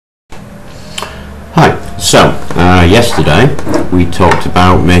So, yesterday we talked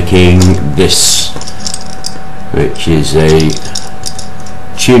about making this, which is a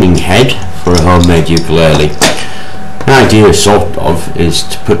tuning head for a homemade ukulele. The idea, sort of, is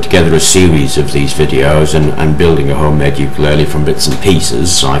to put together a series of these videos and building a homemade ukulele from bits and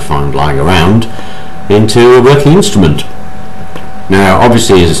pieces I find lying around into a working instrument. Now,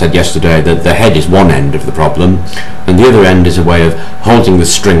 obviously, as I said yesterday, that the head is one end of the problem, and the other end is a way of holding the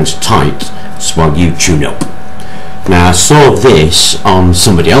strings tight while you tune up. Now, I saw this on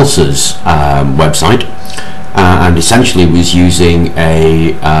somebody else's website, and essentially was using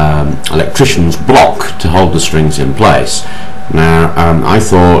a electrician's block to hold the strings in place. Now, I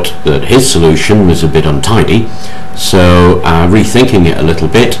thought that his solution was a bit untidy, so rethinking it a little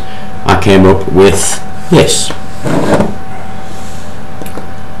bit, I came up with this.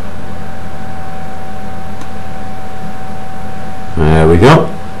 There we go.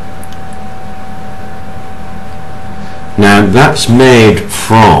 Now that's made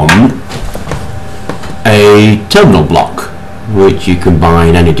from a terminal block which you can buy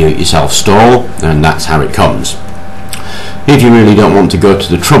in any do-it-yourself store, and that's how it comes. If you really don't want to go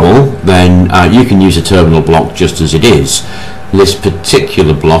to the trouble, then you can use a terminal block just as it is. This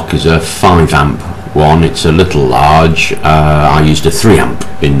particular block is a 5 amp one. It's a little large. I used a 3 amp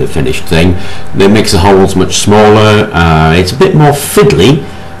in the finished thing. That makes the holes much smaller. It's a bit more fiddly,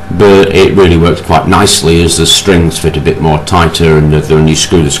 but it really works quite nicely as the strings fit a bit more tighter, and when you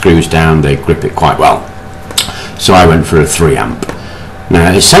screw the screws down they grip it quite well. So I went for a 3 amp.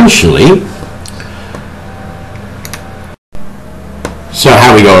 Now essentially, so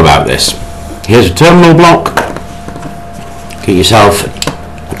how we go about this: here's a terminal block. Get yourself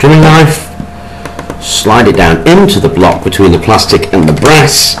a trimming knife, slide it down into the block between the plastic and the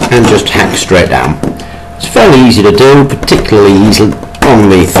brass, and just hack straight down. It's fairly easy to do, particularly easily on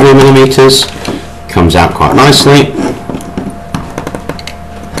the 3mm. Comes out quite nicely.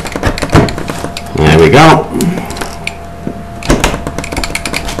 There we go.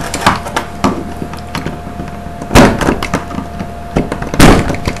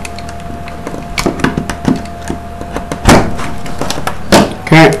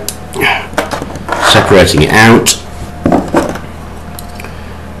 Okay. Separating it out,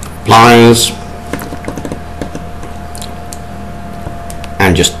 pliers,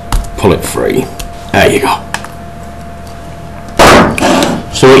 and just pull it free. There you go.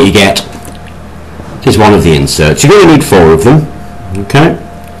 So what you get is one of the inserts. You're going to need 4 of them. Okay.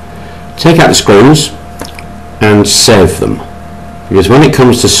 Take out the screws and save them, because when it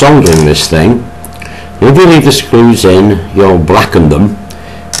comes to soldering this thing, if you leave the screws in, you'll blacken them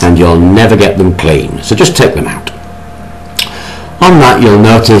and you'll never get them clean. So just take them out. On that, you'll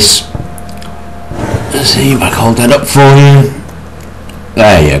notice, let's see if I can hold that up for you.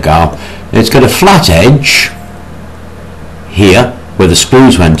 There you go. It's got a flat edge here where the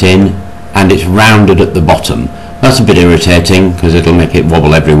screws went in, and it's rounded at the bottom. That's a bit irritating because it'll make it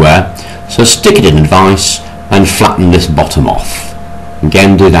wobble everywhere. So stick it in a vise and flatten this bottom off.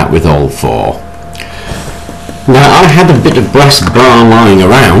 Again, do that with all 4. Now, I had a bit of brass bar lying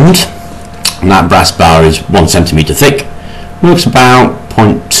around, and that brass bar is 1 centimetre thick. Looks about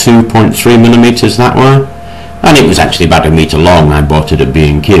 0.2, 0.3mm that way, and it was actually about 1 metre long. I bought it at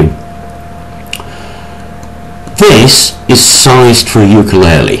B&Q. This is sized for a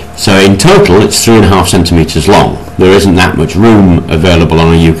ukulele, so in total it's 3.5 centimetres long. There isn't that much room available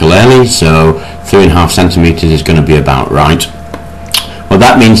on a ukulele, so 3.5 centimetres is going to be about right. What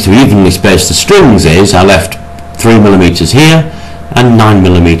that means to evenly space the strings is I left 3mm here and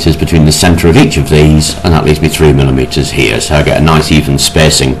 9mm between the centre of each of these, and that leaves me 3mm here, so I get a nice even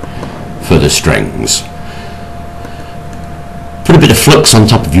spacing for the strings. Put a bit of flux on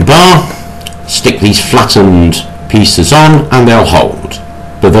top of your bar, stick these flattened pieces on, and they'll hold.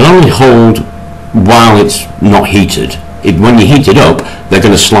 But they'll only hold while it's not heated. When you heat it up, they're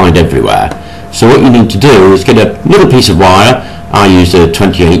going to slide everywhere. So what you need to do is get a little piece of wire. I used a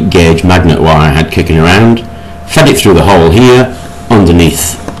 28 gauge magnet wire I had kicking around, fed it through the hole here,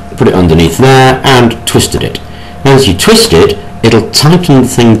 underneath, put it underneath there, and twisted it. And as you twist it, it'll tighten the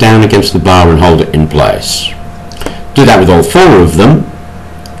thing down against the bar and hold it in place. Do that with all 4 of them,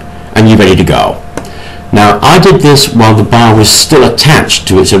 and you're ready to go. Now, I did this while the bar was still attached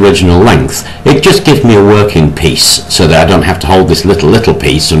to its original length. It just gives me a working piece, so that I don't have to hold this little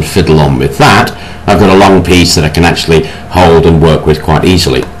piece and fiddle on with that. I've got a long piece that I can actually hold and work with quite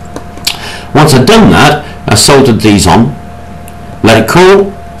easily. Once I'd done that, I soldered these on, let it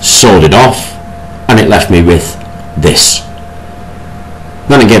cool, sawed it off, and it left me with this.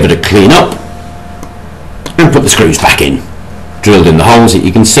 Then I gave it a clean up and put the screws back in. drilled in the holes that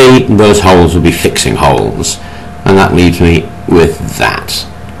you can see, and those holes will be fixing holes, and that leaves me with that.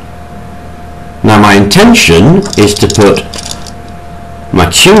 Now my intention is to put my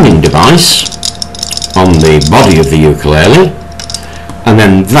tuning device on the body of the ukulele, and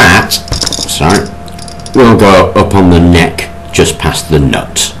then that will go up on the neck just past the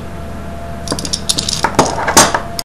nut.